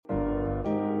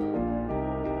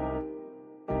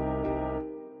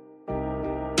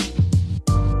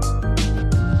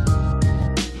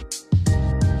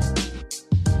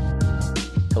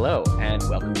Hello, and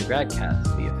welcome to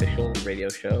GradCast, the official radio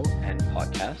show and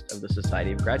podcast of the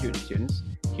Society of Graduate Students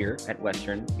here at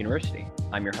Western University.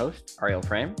 I'm your host, Ariel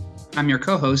Frame. I'm your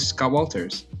co-host, Scott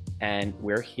Walters. And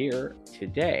we're here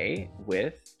today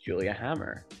with Julia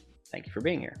Hammer. Thank you for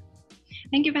being here.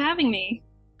 Thank you for having me.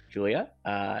 Julia,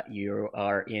 you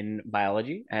are in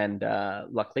biology, and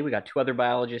luckily we got two other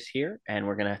biologists here, and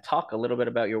we're going to talk a little bit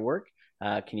about your work.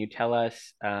 Can you tell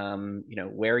us,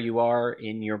 where you are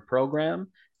in your program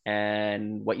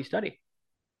and what you study?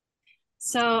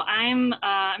 So I'm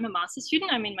a master's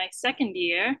student. I'm in my second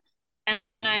year, and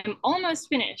I'm almost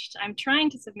finished. I'm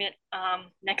trying to submit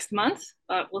next month,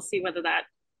 but we'll see whether that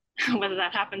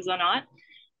happens or not.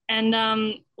 And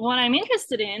what I'm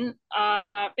interested in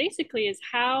basically is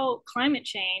how climate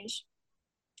change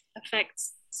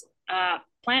affects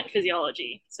plant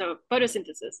physiology, so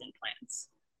photosynthesis in plants.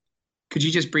 Could you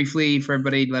just briefly, for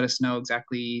everybody, let us know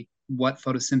exactly what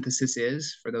photosynthesis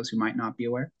is for those who might not be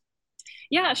aware?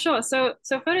 Yeah, sure. So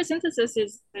photosynthesis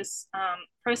is this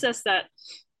process that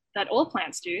all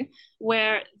plants do,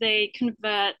 where they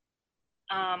convert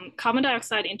carbon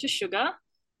dioxide into sugar,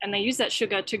 and they use that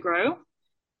sugar to grow.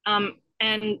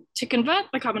 And to convert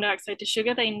the carbon dioxide to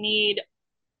sugar, they need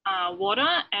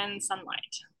water and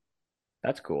sunlight.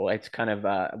 That's cool. It's kind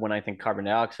of, when I think carbon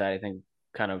dioxide, I think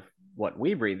kind of what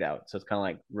we breathe out. So it's kind of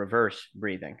like reverse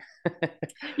breathing.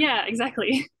 Yeah,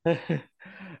 exactly.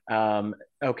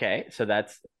 Okay, so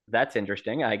that's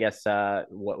interesting. I guess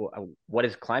what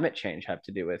does climate change have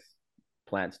to do with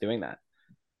plants doing that?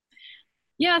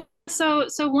 Yeah, so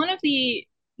one of the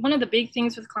big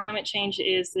things with climate change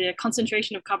is the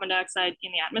concentration of carbon dioxide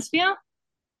in the atmosphere.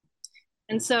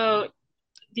 And so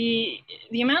the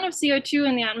amount of CO2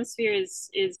 in the atmosphere is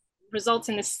results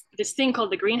in this thing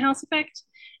called the greenhouse effect.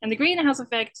 And the greenhouse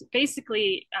effect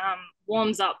basically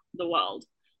warms up the world.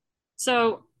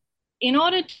 So in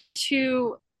order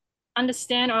to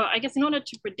understand, or I guess in order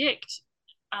to predict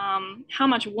how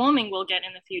much warming we'll get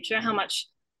in the future, how much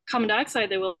carbon dioxide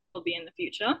there will be in the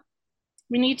future,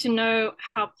 we need to know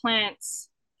how plants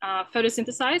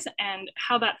photosynthesize and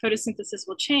how that photosynthesis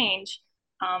will change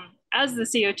as the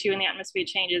CO2 in the atmosphere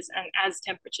changes and as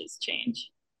temperatures change.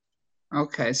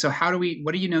 Okay, so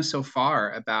what do you know so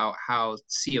far about how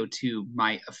CO2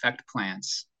 might affect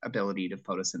plants' ability to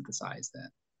photosynthesize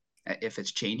that, if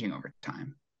it's changing over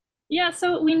time? Yeah,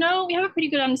 so we have a pretty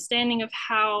good understanding of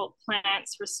how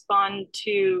plants respond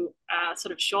to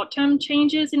sort of short-term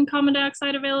changes in carbon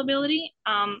dioxide availability.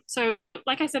 So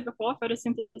like I said before,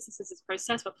 photosynthesis is this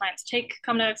process where plants take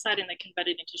carbon dioxide and they convert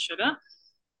it into sugar.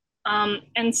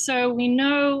 And so we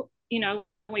know,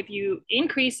 if you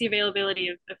increase the availability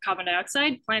of carbon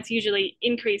dioxide, plants usually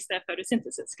increase their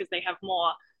photosynthesis because they have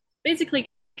basically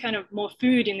kind of more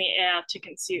food in the air to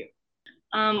consume.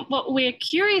 What we're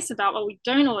curious about, what we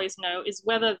don't always know, is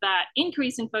whether that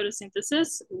increase in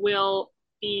photosynthesis will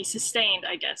be sustained,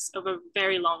 I guess, over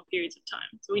very long periods of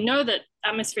time. So we know that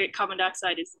atmospheric carbon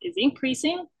dioxide is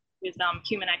increasing with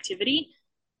human activity,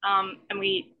 and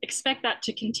we expect that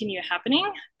to continue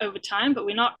happening over time, but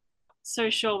we're not so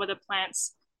sure whether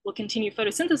plants will continue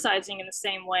photosynthesizing in the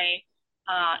same way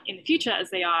in the future as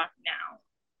they are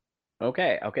now.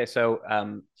 Okay. So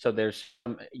there's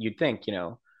you'd think,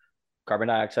 carbon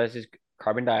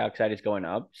dioxide is going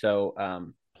up. So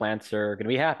plants are going to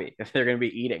be happy if they're going to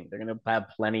be eating. They're going to have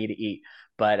plenty to eat,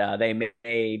 but they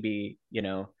may be,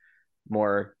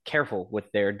 more careful with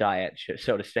their diet,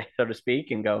 so to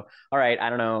speak, and go, all right, I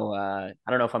don't know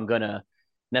if I'm going to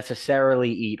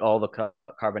necessarily eat all the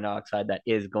carbon dioxide that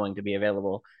is going to be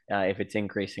available if it's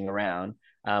increasing around.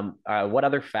 What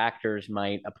other factors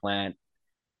might a plant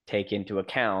take into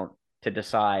account to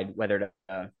decide whether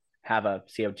to have a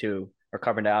CO2 or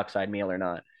carbon dioxide meal or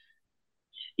not?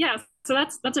 Yeah, so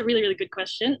that's a really, really good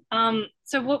question.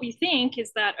 So what we think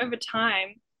is that over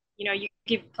time, you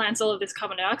give plants all of this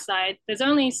carbon dioxide, there's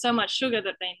only so much sugar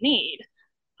that they need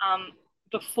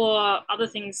before other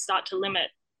things start to limit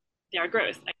their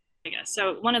growth, I guess.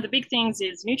 So one of the big things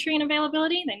is nutrient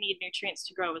availability. They need nutrients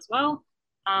to grow as well.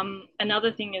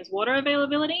 Another thing is water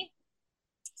availability.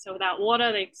 So without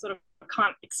water, they sort of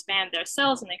can't expand their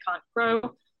cells and they can't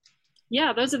grow.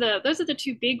 Yeah, those are the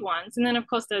two big ones. And then of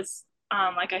course there's,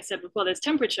 like I said before, there's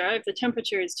temperature. If the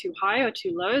temperature is too high or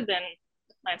too low, then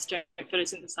plants don't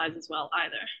photosynthesize as well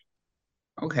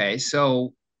either. Okay,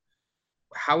 so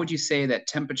how would you say that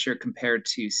temperature compared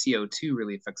to CO2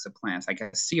 really affects the plants? I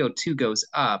guess CO2 goes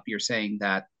up. You're saying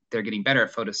that they're getting better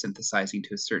at photosynthesizing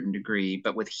to a certain degree,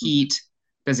 but with heat,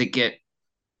 does it get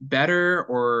better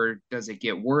or does it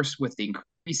get worse with the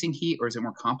increasing heat, or is it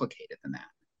more complicated than that?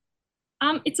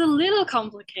 It's a little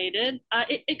complicated.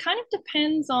 It kind of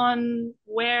depends on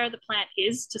where the plant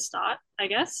is to start, I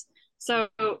guess. So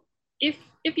if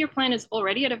your plant is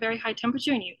already at a very high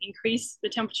temperature and you increase the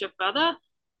temperature further,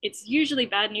 it's usually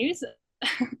bad news.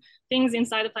 Things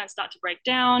inside the plant start to break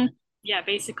down. Yeah,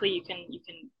 basically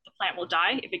the plant will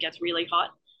die if it gets really hot.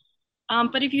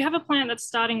 But if you have a plant that's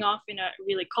starting off in a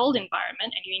really cold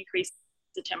environment and you increase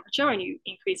the temperature and you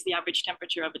increase the average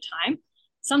temperature over time,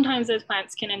 sometimes those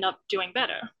plants can end up doing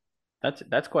better.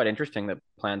 That's quite interesting that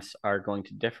plants are going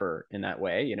to differ in that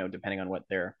way, depending on what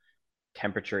their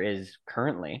temperature is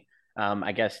currently.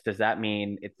 I guess, does that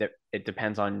mean it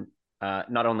depends on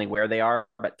not only where they are,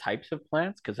 but types of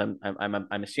plants? Because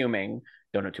I'm assuming,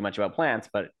 don't know too much about plants,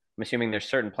 but I'm assuming there's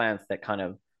certain plants that kind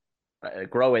of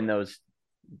grow in those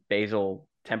basal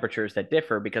temperatures that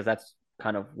differ because that's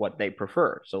kind of what they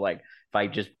prefer. So like if I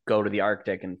just go to the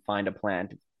Arctic and find a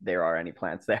plant, if there are any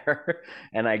plants there,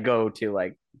 and I go to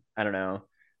like, I don't know,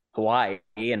 Hawaii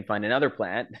and find another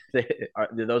plant,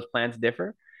 do those plants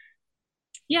differ?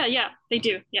 Yeah, they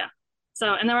do. Yeah.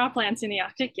 So, and there are plants in the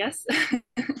Arctic, yes.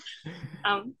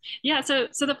 Yeah, so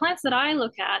the plants that I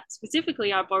look at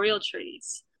specifically are boreal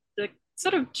trees. The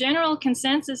sort of general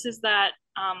consensus is that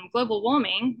global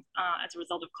warming, as a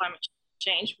result of climate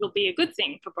change, will be a good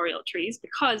thing for boreal trees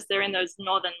because they're in those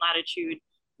northern latitude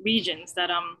regions that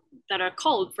are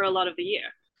cold for a lot of the year.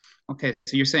 Okay,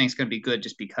 so you're saying it's going to be good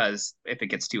just because if it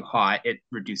gets too hot, it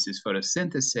reduces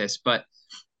photosynthesis. But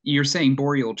you're saying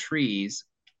boreal trees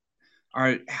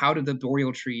how do the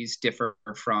boreal trees differ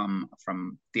from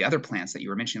the other plants that you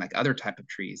were mentioning, like other type of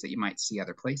trees that you might see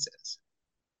other places?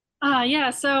 Yeah,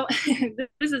 so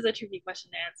this is a tricky question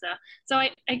to answer. So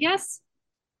I guess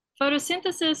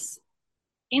photosynthesis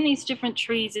in these different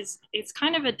trees is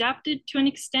kind of adapted to an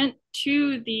extent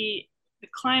to the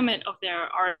climate of their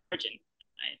origin,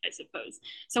 I suppose.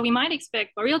 So we might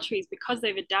expect boreal trees, because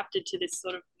they've adapted to this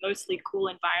sort of mostly cool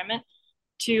environment,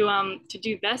 to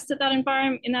do best at that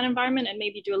environment and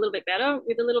maybe do a little bit better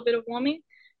with a little bit of warming.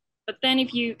 But then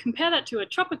if you compare that to a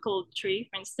tropical tree,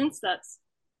 for instance, that's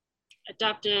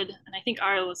adapted, and I think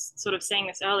Ariel was sort of saying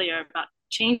this earlier about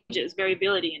changes,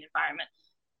 variability in environment.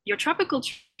 Your tropical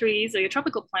trees or your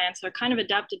tropical plants are kind of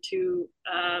adapted to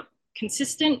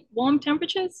consistent warm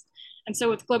temperatures. And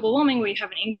so with global warming, we have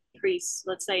an increase,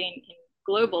 let's say, in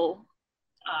global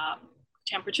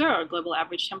temperature or global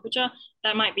average temperature.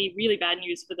 That might be really bad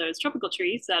news for those tropical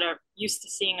trees that are used to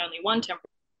seeing only one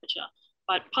temperature,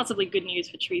 but possibly good news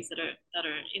for trees that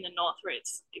are in the north where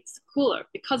it's cooler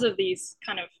because of these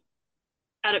kind of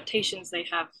adaptations they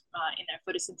have in their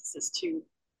photosynthesis to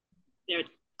their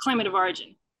climate of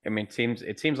origin. I mean,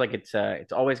 it seems like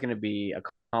it's always going to be a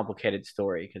complicated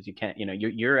story because you can't,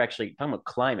 you're actually talking about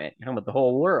climate, you're talking about the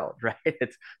whole world, right?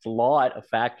 It's a lot of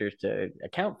factors to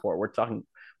account for.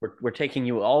 We're taking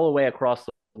you all the way across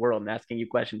the world and asking you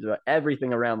questions about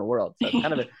everything around the world. So it's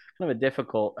kind of a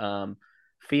difficult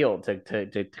field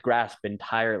to grasp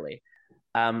entirely.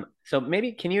 So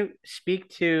maybe can you speak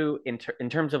to in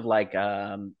terms of like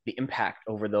the impact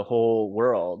over the whole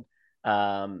world,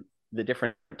 the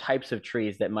different types of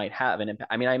trees that might have an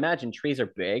impact? I mean, I imagine trees are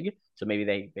big, so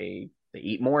maybe they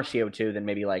eat more CO2 than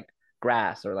maybe like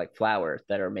grass or like flowers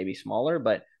that are maybe smaller,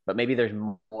 but maybe there's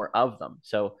more of them.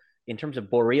 So in terms of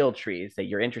boreal trees that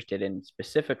you're interested in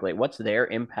specifically, what's their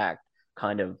impact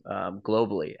kind of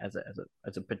globally as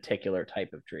a particular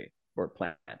type of tree or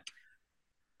plant?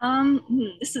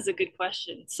 This is a good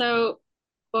question. So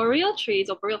boreal trees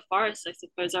or boreal forests, I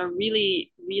suppose, are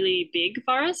really, really big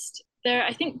forests.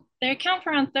 I think they account for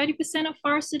around 30% of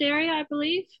forested area, I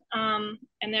believe. And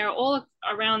they're all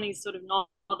around these sort of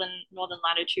northern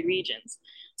latitude regions.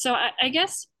 So I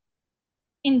guess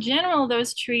in general,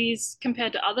 those trees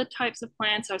compared to other types of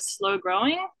plants are slow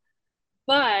growing,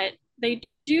 but they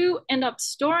do end up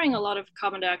storing a lot of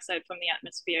carbon dioxide from the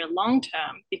atmosphere long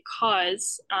term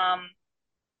because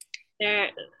the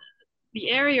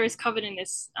area is covered in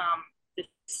this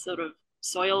sort of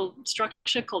soil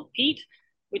structure called peat,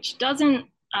 which doesn't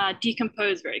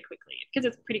decompose very quickly because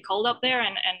it's pretty cold up there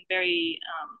and very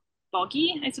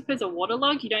boggy, I suppose, a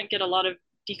waterlogged. You don't get a lot of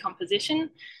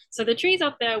decomposition. So the trees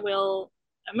up there will,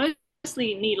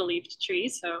 mostly needle-leaved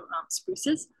trees, so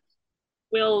spruces,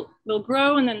 will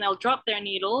grow and then they'll drop their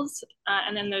needles,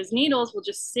 and then those needles will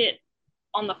just sit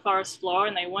on the forest floor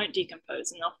and they won't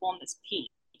decompose and they'll form this peat.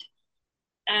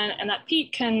 And that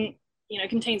peat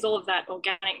contains all of that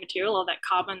organic material, all that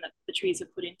carbon that the trees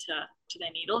have put into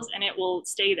their needles, and it will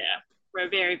stay there for a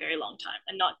very, very long time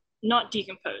and not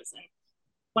decompose. And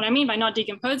what I mean by not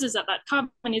decompose is that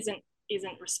carbon isn't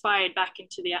respired back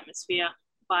into the atmosphere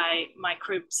by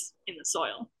microbes in the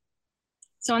soil.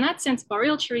 So in that sense,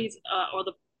 boreal trees or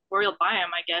the boreal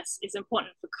biome, I guess, is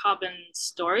important for carbon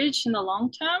storage in the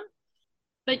long term.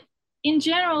 But in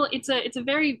general, it's a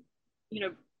very,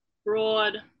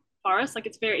 broad forest. Like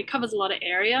it covers a lot of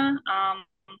area.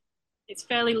 It's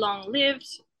fairly long lived,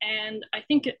 and I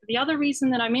think the other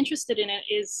reason that I'm interested in it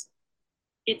is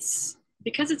it's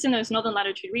because it's in those northern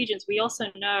latitude regions. We also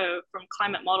know from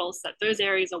climate models that those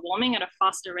areas are warming at a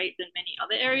faster rate than many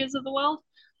other areas of the world.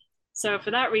 So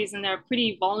for that reason, they're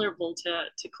pretty vulnerable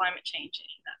to climate change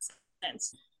in that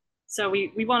sense. So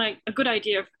we want a good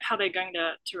idea of how they're going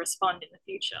to respond in the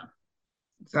future.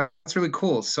 That's really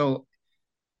cool. So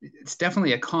it's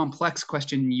definitely a complex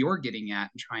question you're getting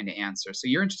at and trying to answer. So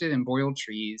you're interested in boreal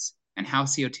trees and how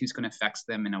CO2 is going to affect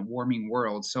them in a warming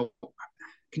world. So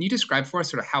can you describe for us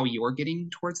sort of how you're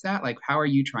getting towards that? Like, how are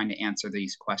you trying to answer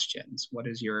these questions? What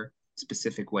is your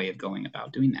specific way of going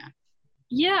about doing that?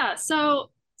 Yeah, so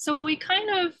I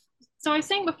was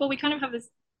saying before, we kind of have this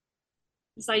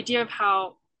idea of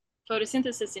how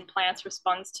photosynthesis in plants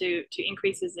responds to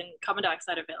increases in carbon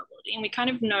dioxide availability, and we kind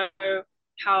of know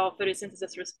how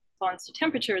photosynthesis responds to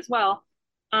temperature as well.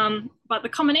 But the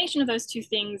combination of those two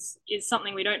things is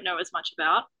something we don't know as much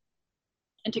about.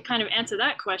 And to kind of answer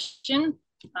that question,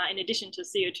 in addition to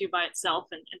CO2 by itself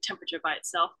and temperature by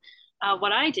itself,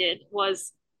 what I did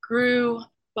was grew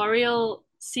boreal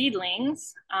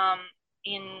seedlings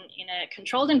in a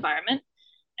controlled environment,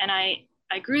 and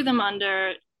I grew them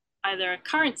under either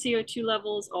current CO2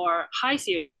 levels or high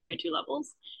CO2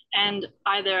 levels, and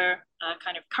either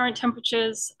kind of current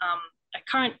temperatures, a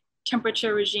current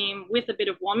temperature regime with a bit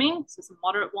of warming, so some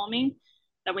moderate warming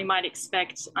that we might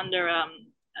expect under a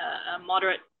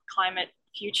moderate climate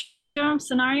future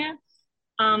scenario,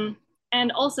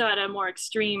 and also at a more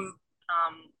extreme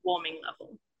warming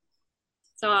level.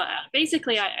 So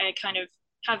basically, I kind of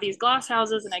have these glass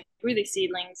houses, and I grew these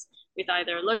seedlings with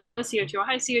either low CO2 or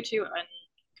high CO2 and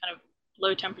kind of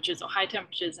low temperatures or high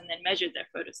temperatures, and then measured their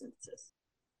photosynthesis.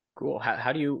 Cool.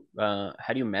 How do you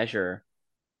measure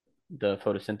the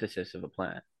photosynthesis of a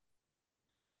plant?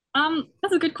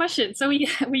 That's a good question. So we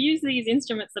use these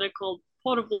instruments that are called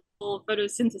portable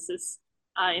photosynthesis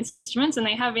instruments, and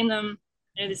they have in them,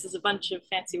 this is a bunch of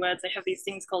fancy words. They have these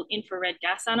things called infrared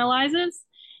gas analyzers,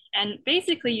 and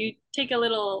basically you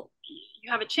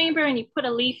have a chamber and you put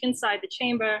a leaf inside the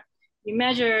chamber. You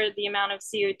measure the amount of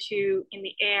CO2 in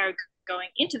the air going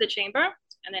into the chamber,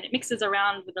 and then it mixes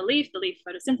around with the leaf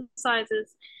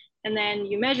photosynthesizes, and then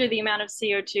you measure the amount of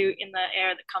CO2 in the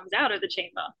air that comes out of the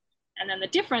chamber. And then the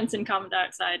difference in carbon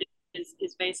dioxide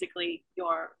is basically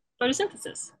your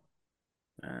photosynthesis.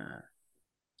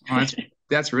 Oh,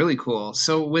 that's really cool.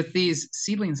 So with these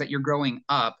seedlings that you're growing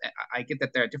up, I get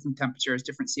that they're at different temperatures,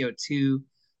 different CO2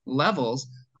 levels.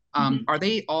 Are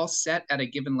they all set at a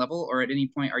given level, or at any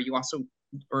point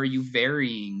are you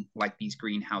varying like these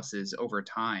greenhouses over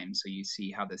time, so you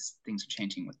see how things are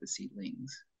changing with the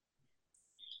seedlings?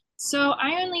 So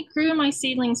I only grew my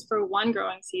seedlings for one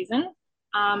growing season.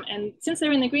 And since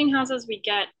they're in the greenhouses, we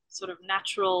get sort of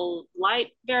natural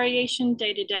light variation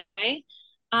day to day.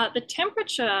 The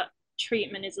temperature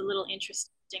treatment is a little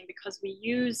interesting because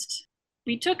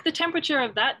we took the temperature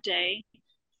of that day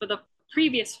for the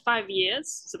previous 5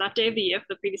 years, so that day of the year for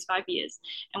the previous 5 years,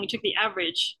 and we took the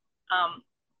average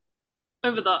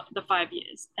over the 5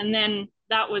 years. And then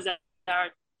that was our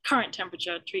current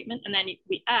temperature treatment. And then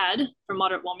we add, for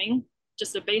moderate warming,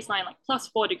 just a baseline like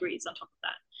 +4 degrees on top of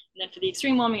that. And then for the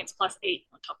extreme warming, it's +8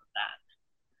 on top of that.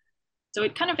 So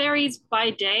it kind of varies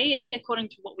by day according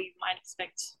to what we might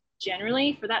expect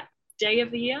generally for that day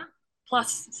of the year,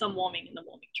 plus some warming in the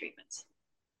warming treatments.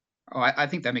 Oh, I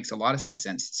think that makes a lot of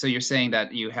sense. So you're saying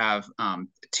that you have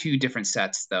two different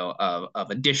sets, though, of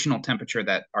additional temperature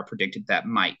that are predicted that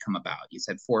might come about. You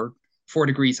said four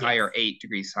degrees higher, yes. 8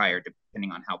 degrees higher,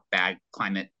 depending on how bad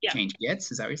climate change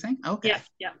gets. Is that what you're saying? Okay.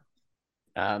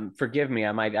 Yeah. Forgive me,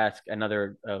 I might ask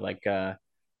another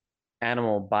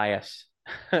animal bias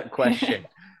question.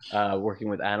 Working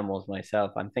with animals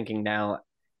myself, I'm thinking now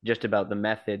just about the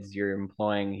methods you're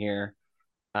employing here.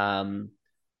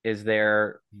 Is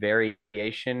there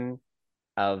variation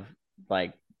of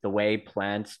like the way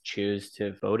plants choose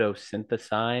to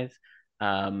photosynthesize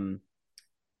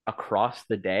across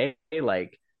the day?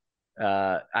 Like,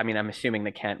 I mean, I'm assuming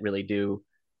they can't really do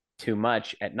too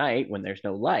much at night when there's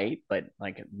no light, but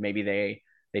like maybe they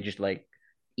just like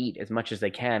eat as much as they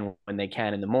can when they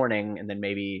can in the morning, and then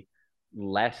maybe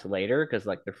less later because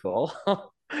like they're full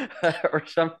or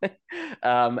something.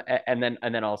 And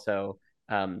then also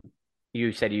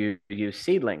you said you use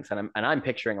seedlings, and I'm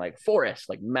picturing like forests,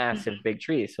 like massive big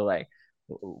trees. So like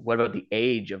what about the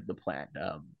age of the plant?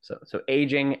 So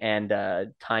aging and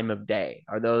time of day,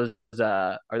 are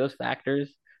those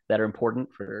factors that are important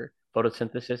for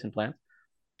photosynthesis in plants?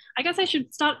 I guess I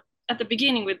should start at the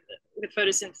beginning with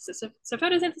photosynthesis. So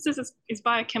photosynthesis is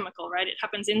biochemical, right? It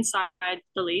happens inside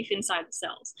the leaf, inside the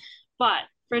cells. But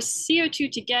for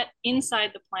CO2 to get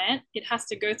inside the plant, it has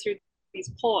to go through these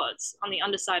pores on the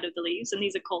underside of the leaves, and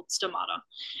these are called stomata.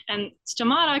 And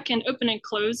stomata can open and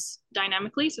close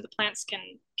dynamically, so the plants can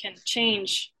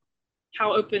change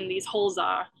how open these holes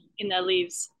are in their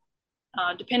leaves,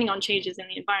 depending on changes in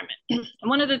the environment. And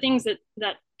one of the things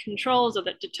that controls or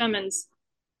that determines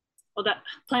or that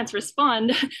plants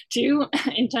respond to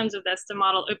in terms of their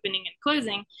stomatal opening and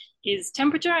closing is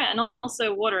temperature and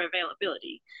also water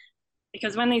availability.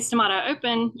 Because when these stomata are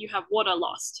open, you have water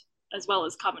lost as well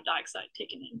as carbon dioxide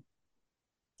taken in.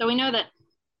 So we know that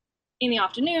in the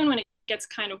afternoon, when it gets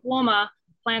kind of warmer,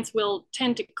 plants will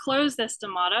tend to close their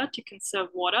stomata to conserve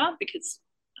water because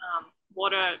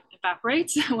water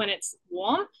evaporates when it's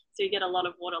warm. So you get a lot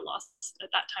of water loss at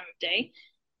that time of day.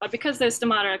 But because those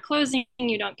stomata are closing,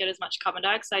 you don't get as much carbon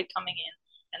dioxide coming in,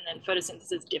 and then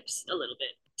photosynthesis dips a little bit.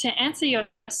 To answer your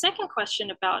second question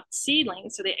about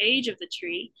seedlings, so the age of the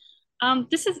tree,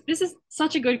 this is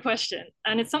such a good question,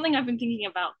 and it's something I've been thinking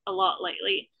about a lot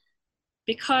lately,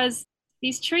 because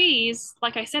these trees,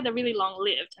 like I said, they're really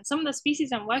long-lived, and some of the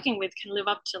species I'm working with can live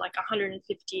up to like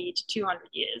 150 to 200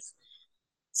 years.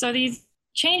 So these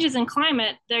changes in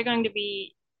climate, they're going to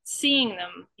be seeing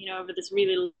them, over this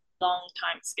really long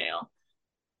time scale.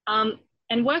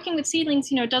 And working with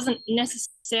seedlings, doesn't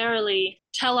necessarily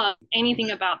tell us anything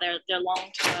about their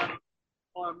long-term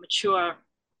or mature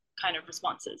kind of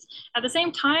responses. At the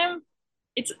same time,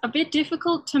 it's a bit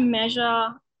difficult to measure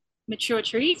mature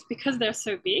trees because they're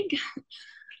so big,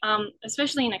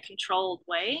 especially in a controlled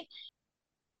way.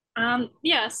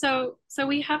 So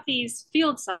we have these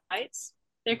field sites.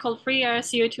 They're called free air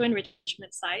CO2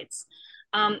 enrichment sites.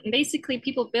 Basically,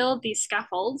 people build these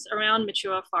scaffolds around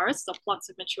mature forests or plots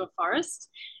of mature forests,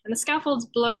 and the scaffolds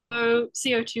blow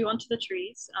CO2 onto the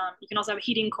trees. You can also have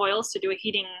heating coils to do a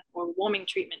heating or warming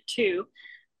treatment too.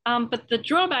 But the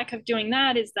drawback of doing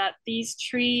that is that these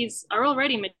trees are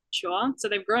already mature, so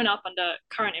they've grown up under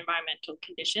current environmental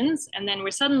conditions, and then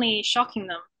we're suddenly shocking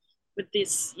them with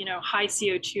this, high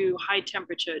CO2, high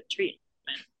temperature treatment.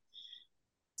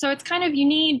 So it's kind of, you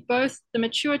need both the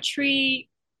mature tree.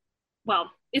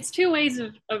 Well, it's two ways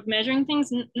of measuring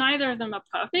things. Neither of them are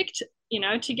perfect,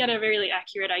 to get a really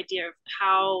accurate idea of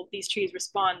how these trees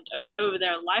respond over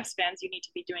their lifespans. You need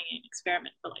to be doing an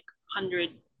experiment for like 100,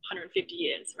 150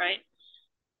 years, right?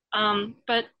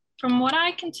 But from what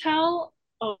I can tell,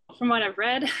 or from what I've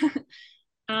read,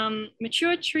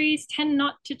 mature trees tend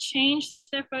not to change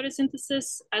their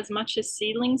photosynthesis as much as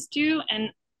seedlings do. And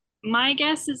my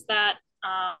guess is that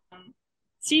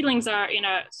seedlings are in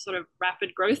a sort of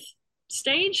rapid growth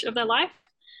stage of their life.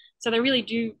 So they really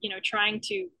do, trying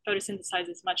to photosynthesize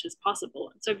as much as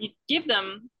possible. And so if you give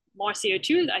them more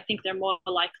CO2, I think they're more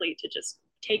likely to just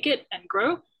take it and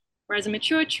grow, whereas a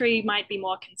mature tree might be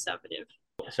more conservative.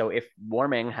 So if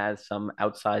warming has some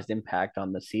outsized impact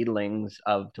on the seedlings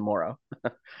of tomorrow,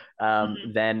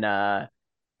 then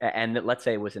and let's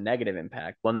say it was a negative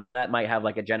impact, well, that might have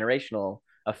like a generational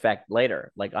effect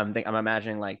later. Like I'm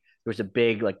imagining like there was a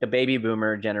big, like the baby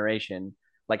boomer generation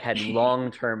like had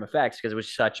long-term effects because it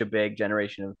was such a big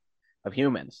generation of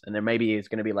humans, and there maybe is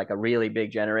going to be like a really big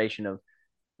generation of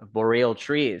boreal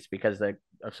trees because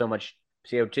of so much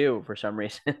CO2 for some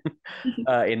reason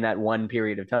in that one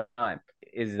period of time.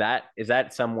 Is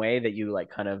that some way that you like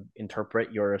kind of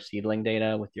interpret your seedling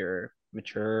data with your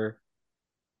mature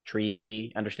tree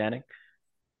understanding?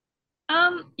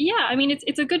 Yeah, I mean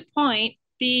it's a good point.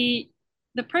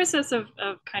 The process of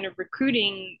kind of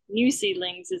recruiting new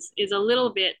seedlings is a little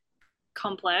bit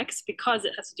complex because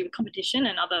it has to do with competition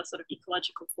and other sort of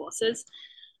ecological forces.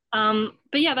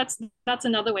 But yeah, that's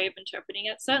another way of interpreting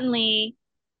it. Certainly,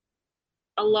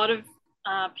 a lot of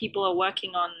people are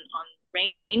working on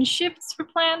range shifts for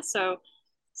plants. So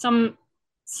some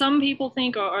people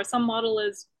think, or some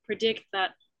modelers predict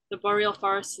that the boreal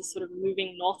forest is sort of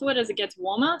moving northward as it gets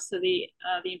warmer. So the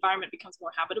environment becomes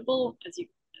more habitable as you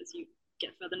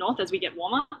get further north, as we get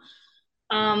warmer.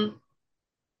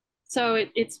 So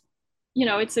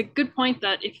it's a good point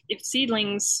that if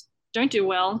seedlings don't do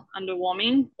well under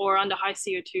warming or under high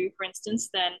CO2, for instance,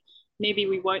 then maybe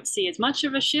we won't see as much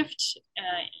of a shift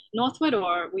northward,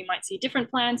 or we might see different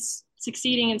plants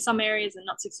succeeding in some areas and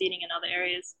not succeeding in other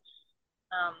areas.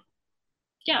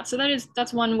 So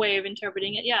that's one way of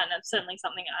interpreting it. Yeah, and that's certainly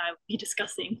something I'll be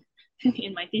discussing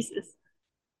in my thesis.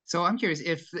 So I'm curious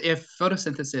if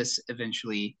photosynthesis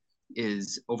eventually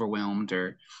is overwhelmed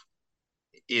or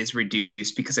is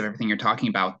reduced because of everything you're talking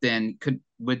about, then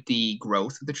would the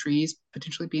growth of the trees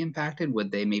potentially be impacted?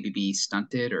 Would they maybe be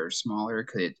stunted or smaller?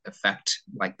 Could it affect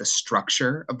like the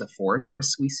structure of the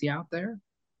forests we see out there?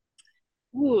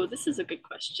 Ooh, this is a good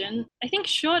question. I think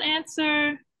short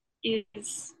answer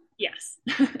is yes.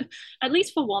 At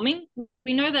least for warming,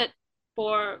 we know that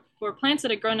for plants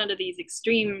that are grown under these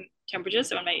extreme temperatures,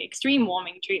 so in my extreme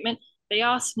warming treatment, they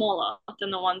are smaller than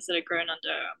the ones that are grown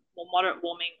under more moderate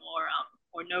warming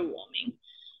or no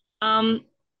warming.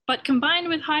 But combined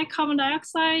with high carbon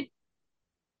dioxide,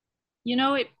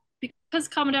 it because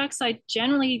carbon dioxide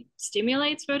generally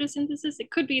stimulates photosynthesis,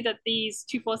 it could be that these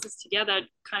two forces together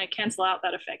kind of cancel out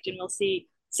that effect, and we'll see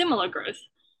similar growth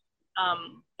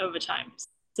over time.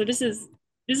 So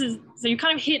so you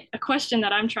kind of hit a question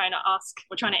that I'm trying to ask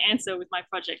or trying to answer with my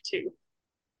project too.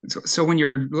 So when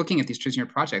you're looking at these trees in your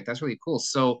project, that's really cool.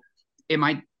 So it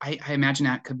might, I imagine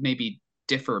that could maybe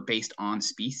differ based on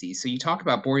species. So you talk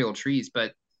about boreal trees,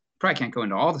 but probably can't go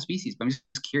into all the species, but I'm just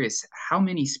curious, how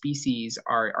many species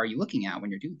are you looking at when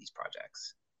you're doing these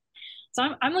projects?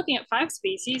 So I'm looking at 5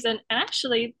 species, and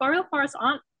actually boreal forests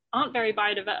aren't very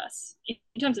biodiverse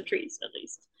in terms of trees, at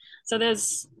least. So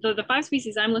there's the 5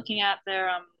 species I'm looking at.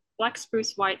 They're black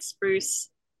spruce, white spruce,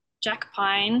 jack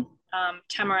pine,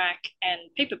 tamarack, and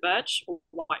paper birch or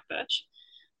white birch.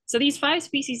 So these 5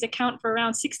 species account for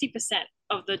around 60%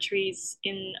 of the trees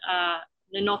in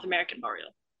the North American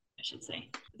boreal, I should say.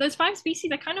 Those 5 species,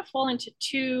 they kind of fall into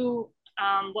two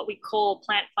what we call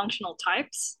plant functional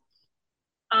types.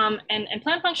 And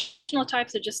plant functional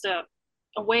types are just a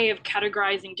way of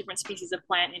categorizing different species of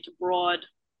plant into broad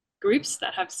groups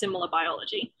that have similar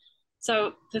biology.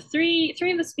 So the three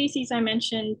of the species I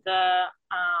mentioned, the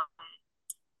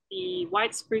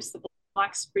white spruce, the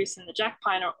black spruce, and the jack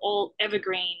pine are all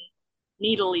evergreen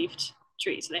needle-leafed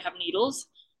trees. So they have needles,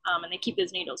 and they keep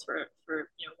those needles for 1-2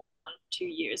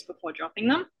 years before dropping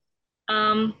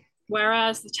them.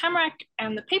 Whereas the tamarack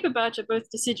and the paper birch are both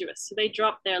deciduous, so they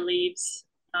drop their leaves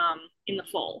in the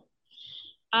fall.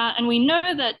 And we know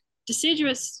that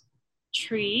deciduous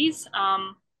trees,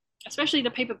 especially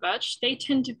the paper birch, they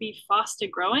tend to be faster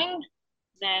growing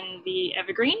than the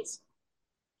evergreens.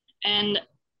 And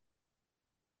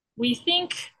we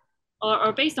think,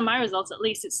 or based on my results at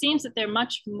least, it seems that they're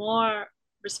much more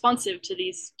responsive to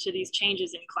these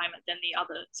changes in climate than the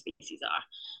other species are.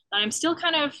 And I'm still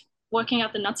kind of working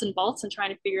out the nuts and bolts and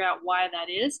trying to figure out why that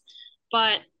is.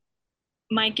 But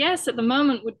my guess at the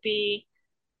moment would be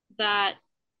that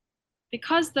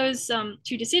because those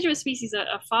two deciduous species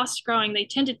are fast growing, they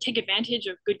tend to take advantage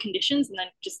of good conditions and then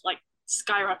just like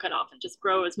skyrocket off and just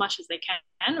grow as much as they can.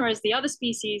 Whereas the other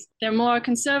species, they're more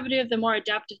conservative, they're more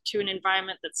adapted to an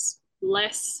environment that's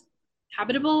less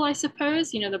habitable, I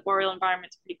suppose. The boreal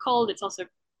environment's pretty cold. It's also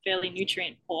fairly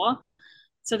nutrient poor.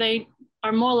 So they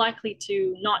are more likely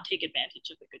to not take advantage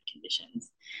of the good conditions.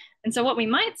 And so what we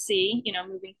might see,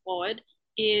 moving forward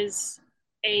is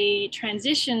a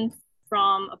transition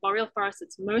from a boreal forest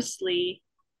that's mostly,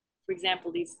 for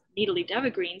example, these needle-leaved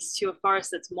evergreens to a forest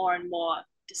that's more and more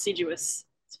deciduous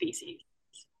species.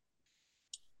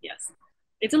 Yes,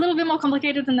 it's a little bit more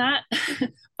complicated than that,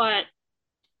 but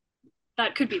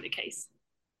that could be the case.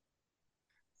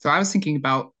 So I was thinking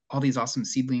about all these awesome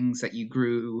seedlings that you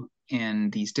grew in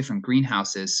these different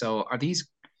greenhouses. So are these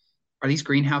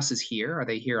greenhouses here? Are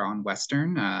they here on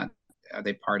Western? Are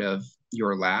they part of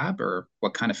your lab, or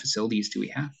what kind of facilities do we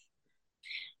have?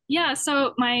 Yeah,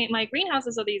 so my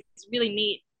greenhouses are these really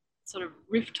neat sort of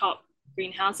rooftop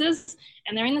greenhouses,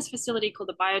 and they're in this facility called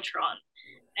the Biotron.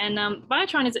 And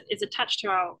Biotron is attached to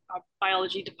our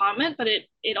biology department, but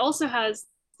it also has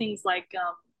things like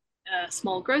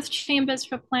small growth chambers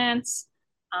for plants.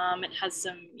 It has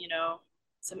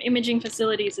some imaging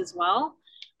facilities as well.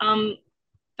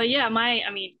 But yeah,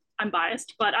 I'm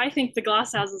biased, but I think the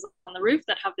glass houses on the roof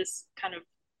that have this kind of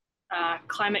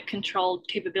climate controlled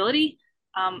capability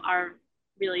are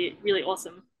really, really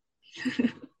awesome.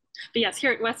 But yes,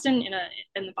 here at Weston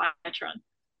in the Biotron.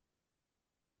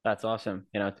 That's awesome.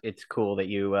 It's cool that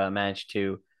you managed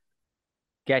to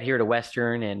get here to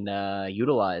Western and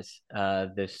utilize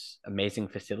this amazing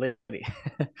facility.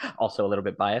 Also a little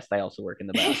bit biased. I also work in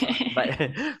the Biotron,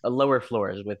 but lower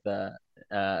floors with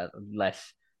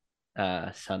less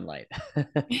sunlight.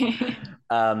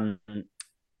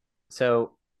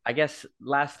 So I guess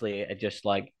lastly, I'd just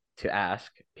like to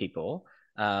ask people,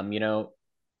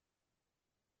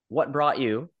 what brought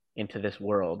you into this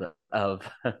world of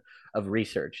of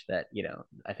research that,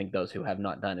 I think those who have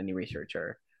not done any research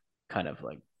are kind of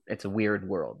like it's a weird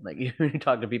world. Like you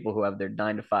talk to people who have their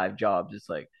 9 to 5 jobs, it's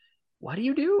like, what do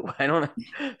you do? I don't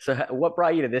know. So what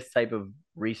brought you to this type of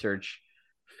research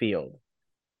field?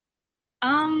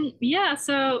 Yeah,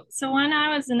 so when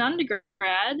I was an undergrad,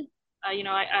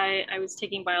 I was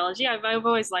taking biology. I've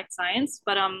always liked science,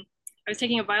 but I was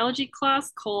taking a biology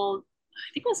class called,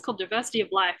 I think it was called Diversity of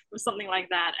Life or something like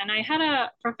that. And I had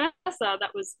a professor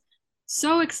that was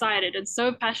so excited and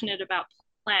so passionate about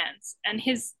plants, and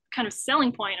his kind of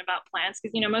selling point about plants,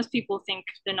 because most people think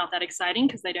they're not that exciting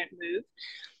because they don't move.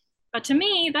 But to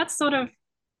me, that's sort of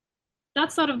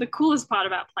the coolest part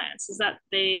about plants, is that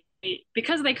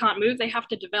because they can't move, they have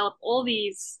to develop all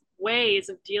these ways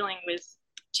of dealing with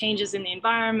changes in the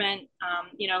environment.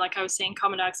 Like I was saying,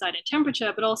 carbon dioxide and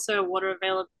temperature, but also water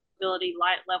availability,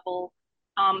 light level.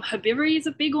 Herbivory is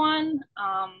a big one.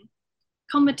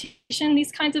 Competition,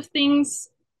 these kinds of things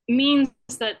means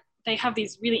that they have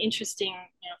these really interesting,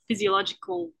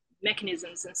 physiological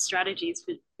mechanisms and strategies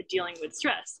for dealing with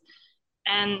stress.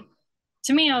 And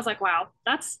to me, I was like, wow,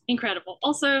 that's incredible.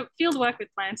 Also, field work with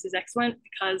plants is excellent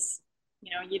because,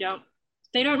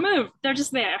 they don't move. They're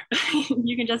just there.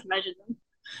 You can just measure them.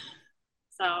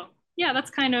 So yeah, that's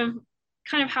kind of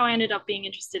how I ended up being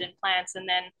interested in plants. And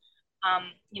then,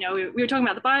 we were talking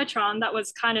about the Biotron. That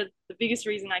was kind of the biggest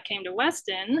reason I came to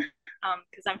Western,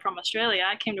 because I'm from Australia.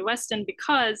 I came to Western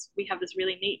because we have this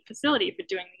really neat facility for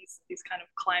doing these kind of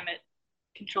climate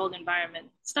controlled environment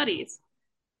studies.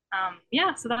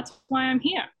 Yeah, so that's why I'm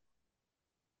here.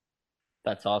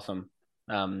 That's awesome.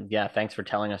 Yeah, thanks for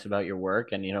telling us about your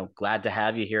work, and glad to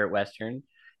have you here at Western,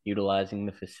 utilizing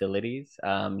the facilities.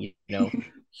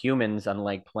 Humans,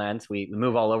 unlike plants, we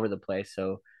move all over the place,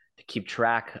 so to keep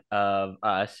track of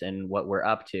us and what we're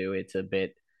up to, it's a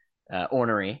bit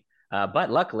ornery.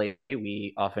 But luckily,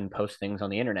 we often post things on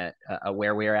the internet,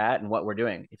 where we're at and what we're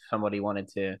doing. If somebody wanted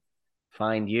to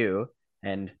find you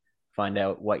and find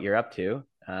out what you're up to,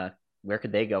 where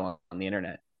could they go on the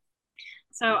internet?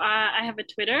 So I have a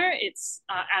Twitter. It's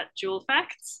at Jewel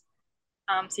Facts.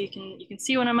 So you can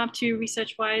see what I'm up to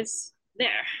research wise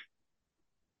there.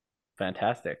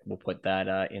 Fantastic. We'll put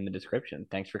that in the description.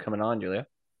 Thanks for coming on, Julia.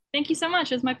 Thank you so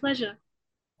much. It was my pleasure.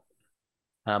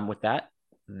 With that,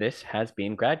 this has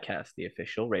been Gradcast, the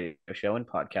official radio show and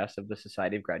podcast of the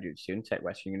Society of Graduate Students at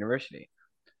Western University.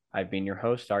 I've been your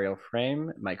host, Ariel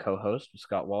Frame. My co-host was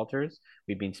Scott Walters.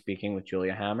 We've been speaking with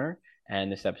Julia Hammer,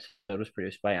 and this episode was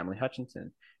produced by Emily Hutchinson.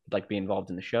 If you'd like to be involved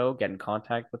in the show, get in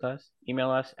contact with us.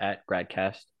 Email us at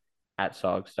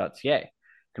gradcast@sogs.ca.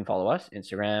 You can follow us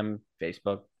Instagram,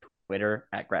 Facebook, Twitter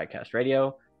at Gradcast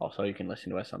Radio. Also, you can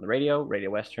listen to us on the radio, Radio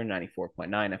Western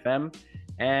 94.9 FM,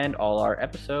 and all our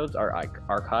episodes are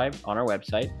archived on our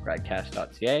website,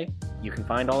 gradcast.ca. You can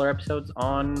find all our episodes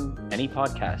on any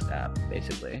podcast app,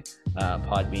 basically.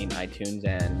 Podbean, iTunes,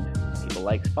 and people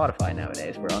like Spotify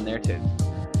nowadays. We're on there too.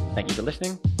 Thank you for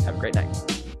listening. Have a great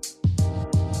night.